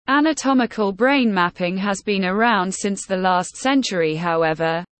Anatomical brain mapping has been around since the last century.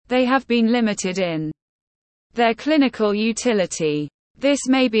 However, they have been limited in their clinical utility. This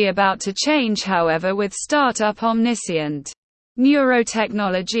may be about to change, however, with startup omniscient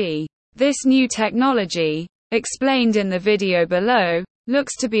neurotechnology. This new technology, explained in the video below,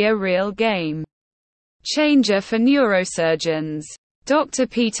 looks to be a real game changer for neurosurgeons. Dr.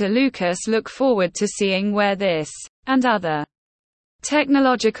 Peter Lucas look forward to seeing where this and other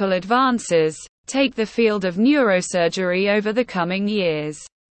technological advances take the field of neurosurgery over the coming years.